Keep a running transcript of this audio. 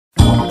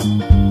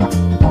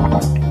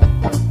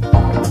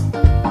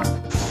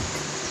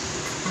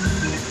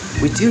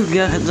We do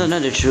get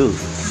another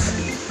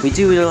truth. We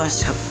do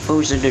realize how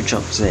both of the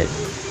jump set.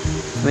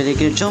 When they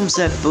get jump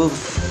set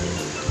both.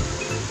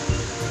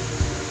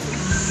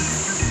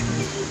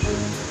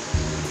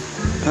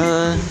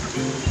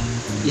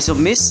 It's a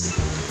miss?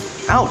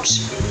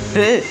 Ouch!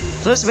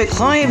 Let's make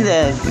climb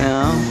there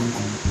now.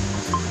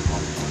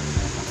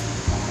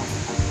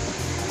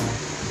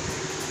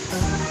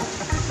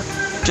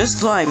 Just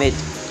climb it.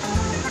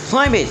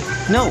 Climb it!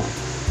 No!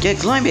 Yeah,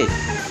 climb it!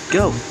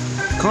 Go!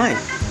 Climb!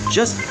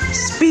 Just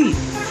speed!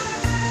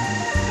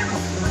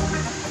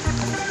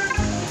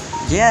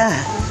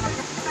 Yeah!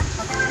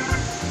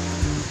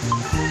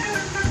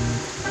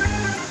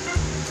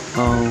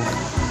 Oh.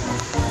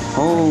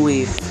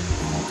 Holy f...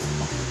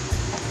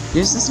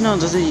 This is not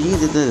the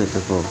either.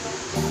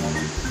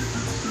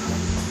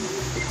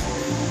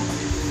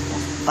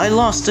 I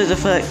lost the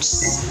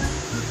effects.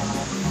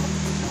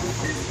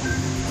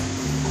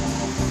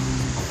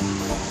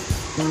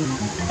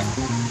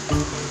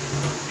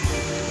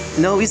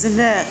 No, isn't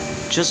that?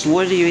 Just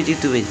what are you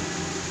doing?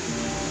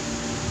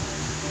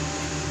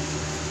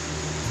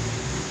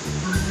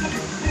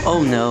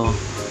 Oh no.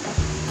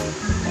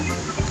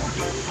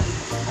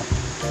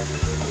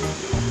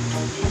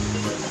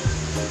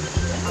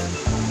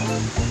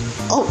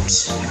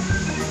 Ouch!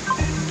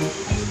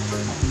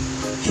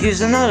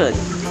 Here's another.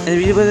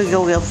 And we will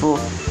go out for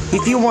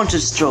if you want to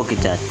stroke it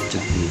that to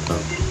people.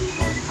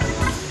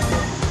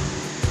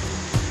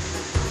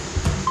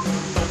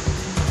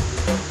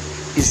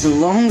 It's a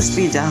long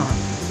speed down.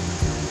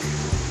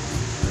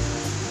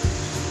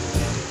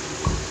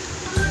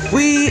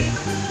 We...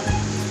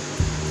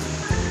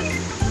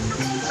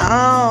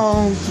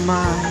 Oh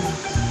my...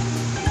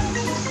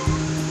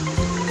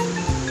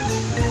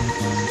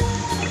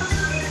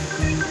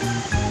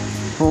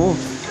 Oh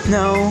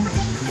no.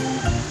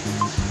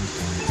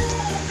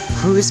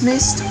 Who is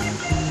missed?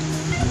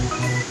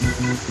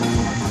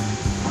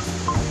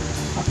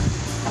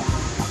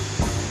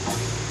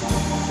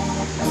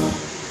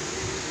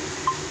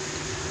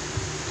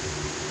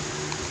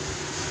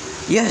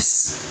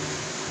 Yes!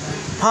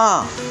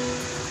 Ha!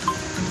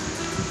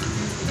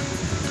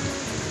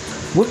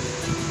 Whoop!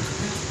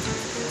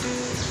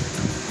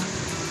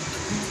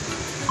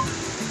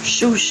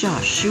 Shoe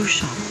shot, shoe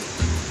shot.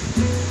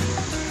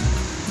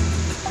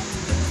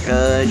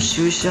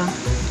 Shoe shot?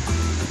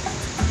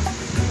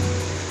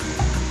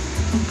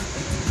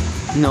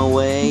 No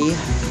way.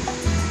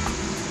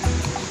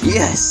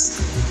 Yes!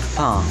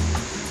 Ha!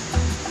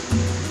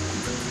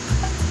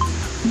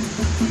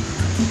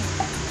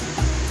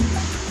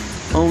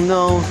 Oh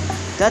no,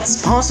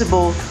 that's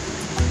possible.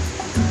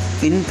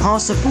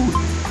 Impossible.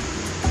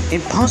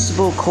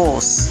 Impossible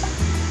course.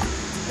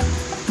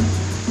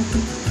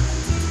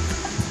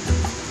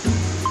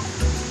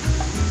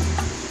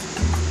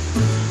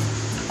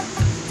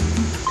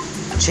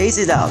 Chase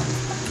it out.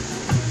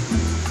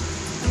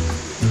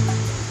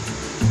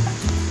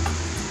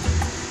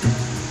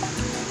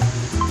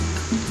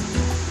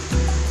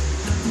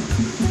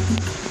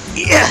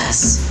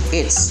 Yes!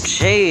 It's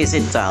chase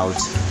it out.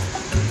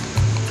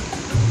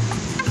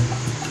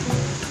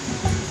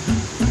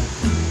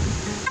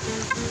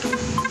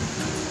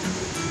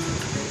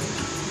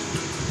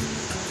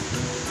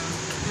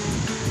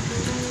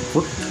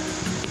 Whoop.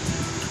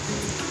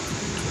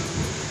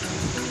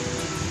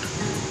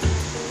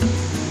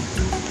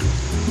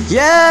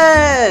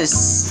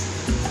 Yes!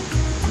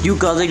 You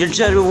got the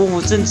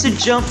general since you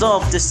jumped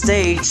off the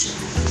stage.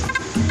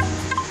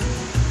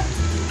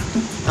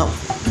 Oh.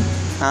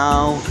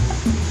 Ow.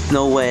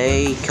 No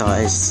way,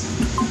 guys.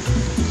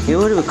 It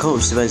would have been cool,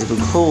 but it's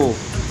been cool.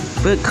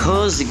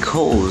 Because it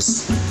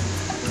calls.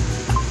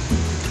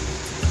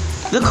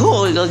 The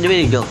call is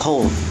really the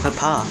call.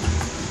 Papa.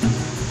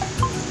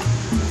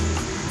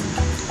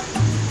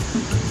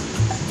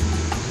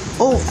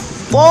 Oh,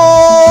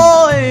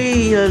 boy!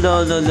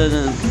 No.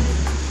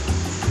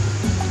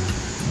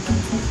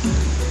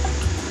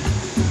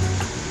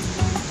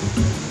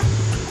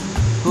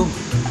 Oh.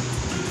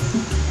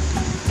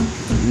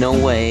 No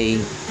way.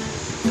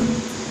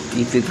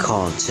 If you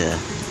caught her.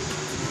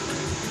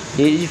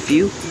 If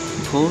you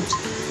caught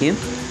him?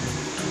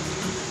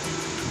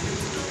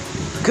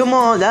 Come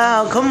on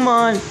now, come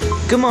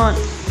on.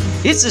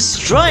 It's a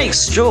strike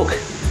stroke.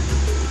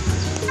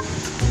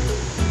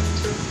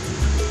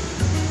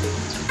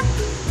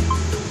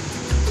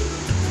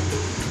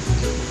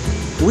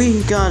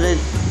 We got it.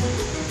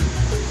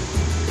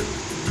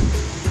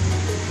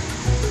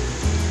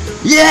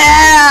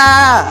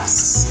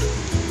 Yes!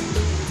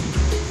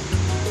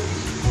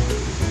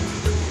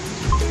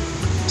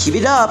 Keep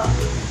it up.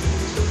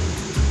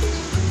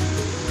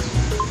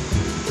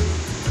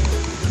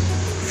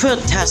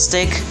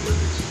 Fantastic.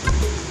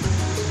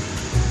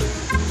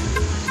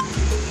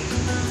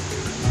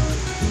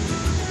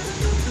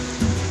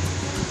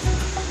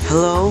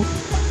 Hello?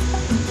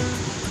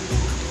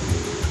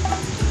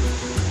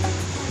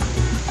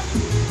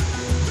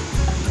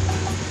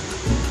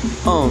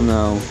 Oh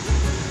no.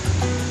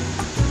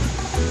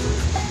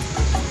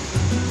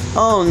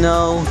 Oh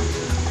no.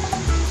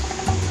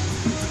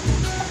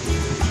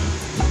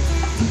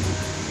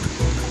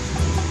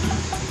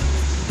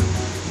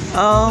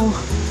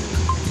 Oh.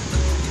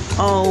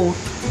 Oh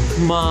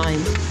my.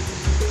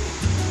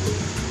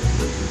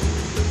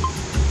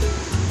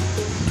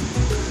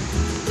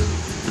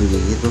 We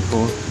get hit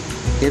before.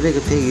 Get like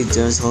a pig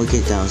does all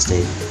get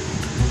downstairs.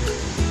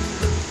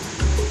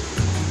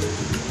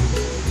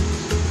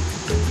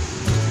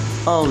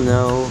 Oh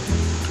no.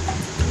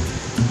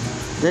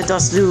 Let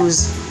us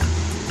lose.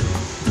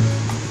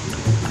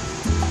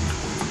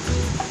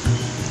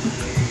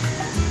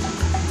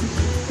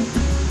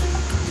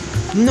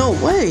 No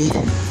way.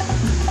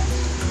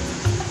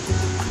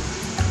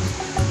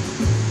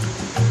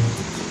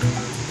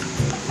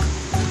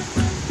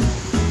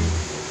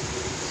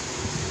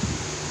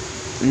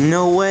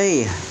 No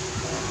way.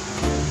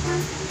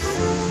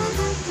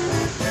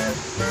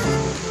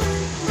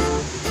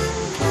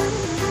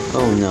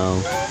 Oh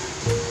no.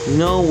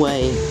 No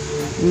way.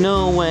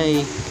 No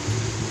way.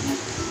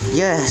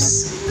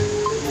 Yes.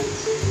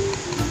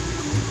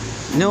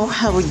 No,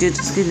 how we did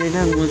this good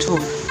at all.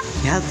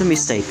 You had the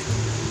mistake.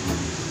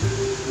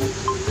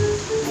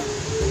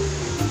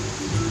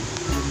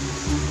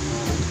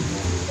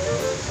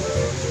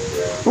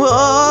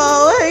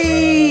 Whoa!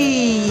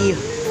 Hey!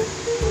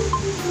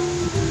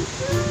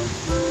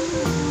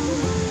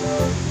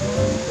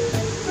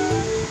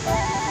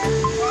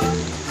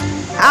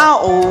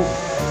 Ow!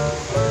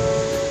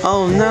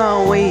 Oh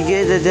no, we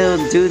get to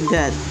do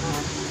that.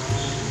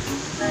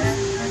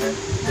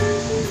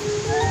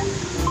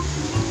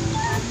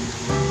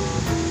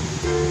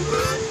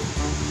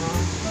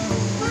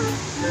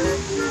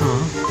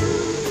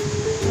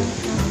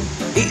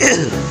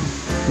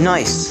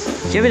 Nice.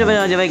 Give it a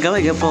bit,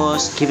 go,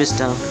 boss. Keep it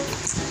down.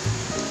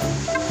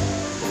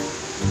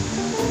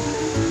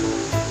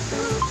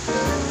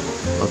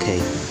 Okay.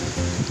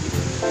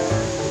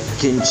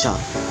 Good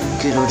shot.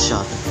 Good old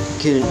shot.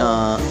 Good,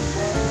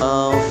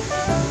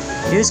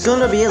 there's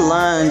gonna be a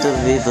land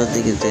of river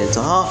digging there.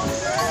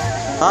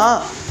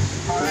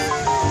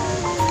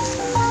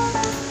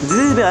 This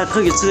is I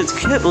could get to the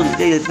cable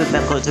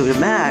back to the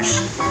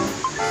mash.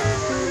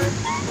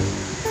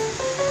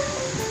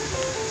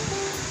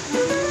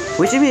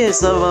 Which means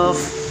some of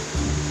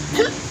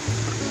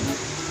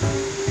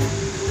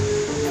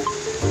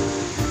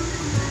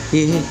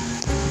yeah.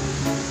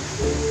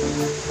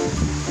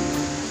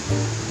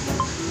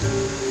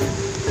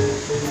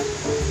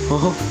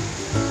 Oh.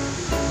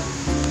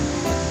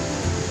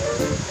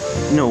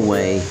 No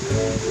way.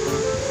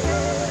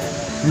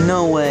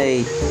 No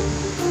way.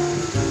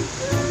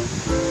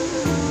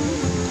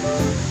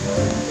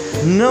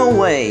 No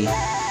way.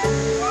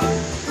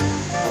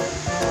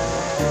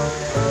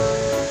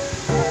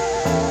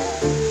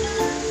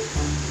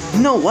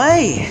 No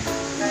way.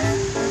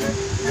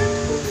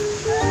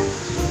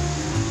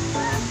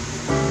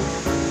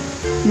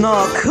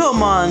 No,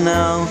 come on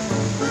now.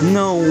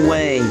 No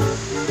way.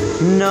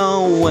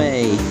 No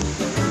way.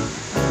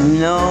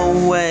 No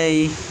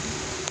way.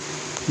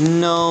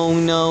 No,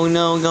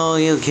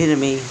 you're kidding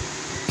me.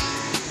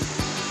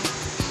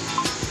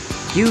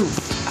 You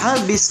had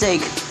a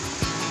mistake.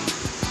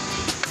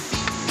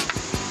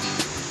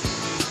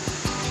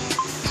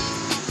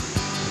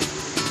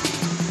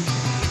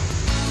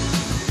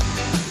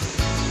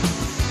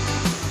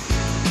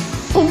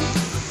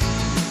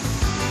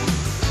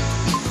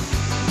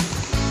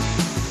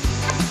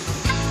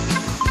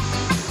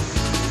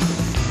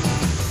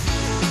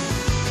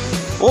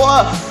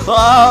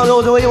 Oh,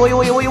 no, wait,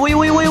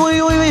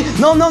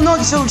 no,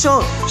 shoot,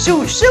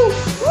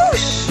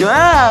 whoosh,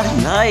 yeah,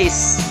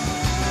 nice.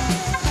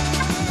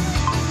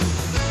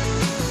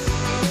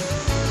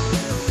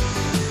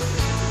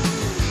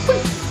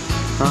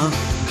 Oh,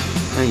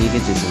 you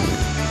can desire.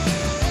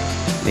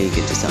 You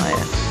can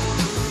desire.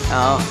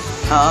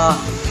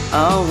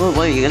 Oh,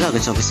 well, you're not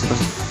gonna be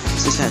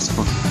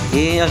successful.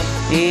 Yeah,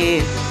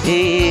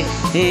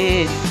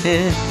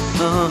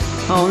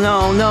 oh,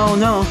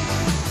 no.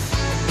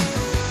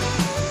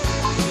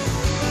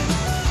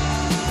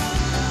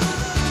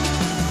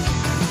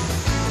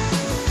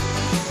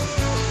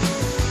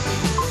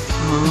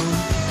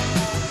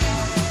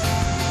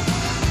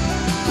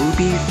 We'll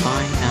be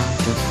fine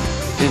after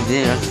the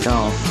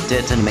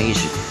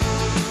detonation.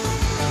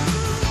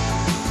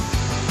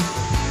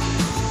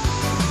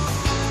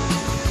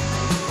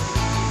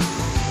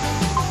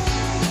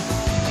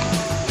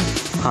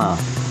 Huh.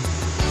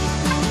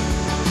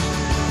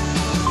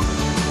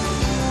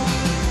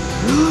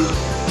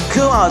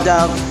 Come on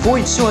now, boy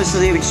choice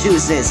they would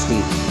choose this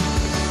team.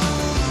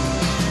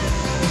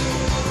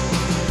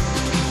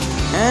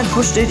 And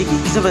push the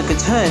get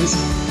turns.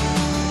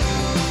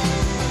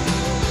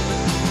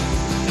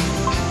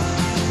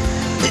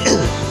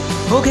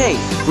 Okay,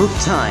 loop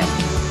time.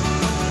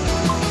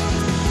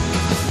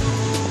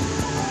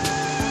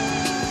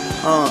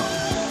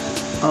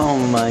 Oh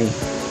my.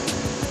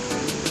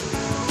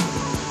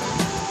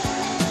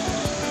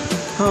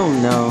 Oh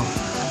no.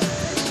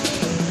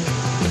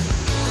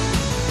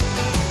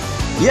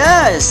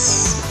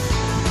 Yes!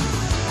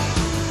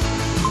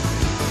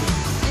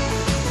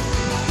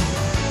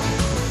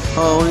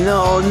 Oh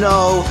no,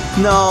 no,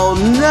 no,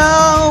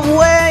 no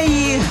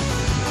way!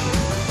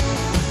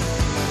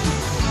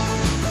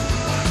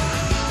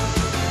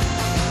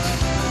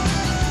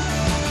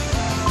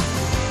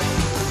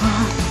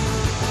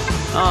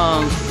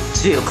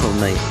 Vehicle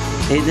mate.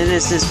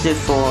 This is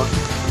before.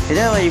 And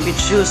now if you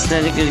choose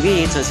that it could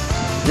be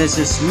this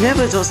is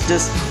never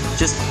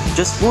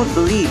just won't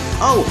believe.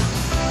 Oh!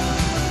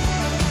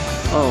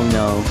 Oh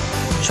no.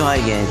 Try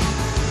again.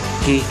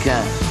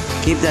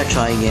 Keep that,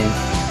 try again.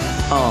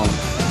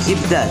 Keep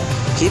that.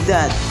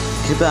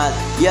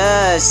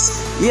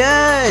 Yes!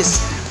 Yes!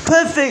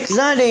 Perfect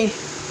landing!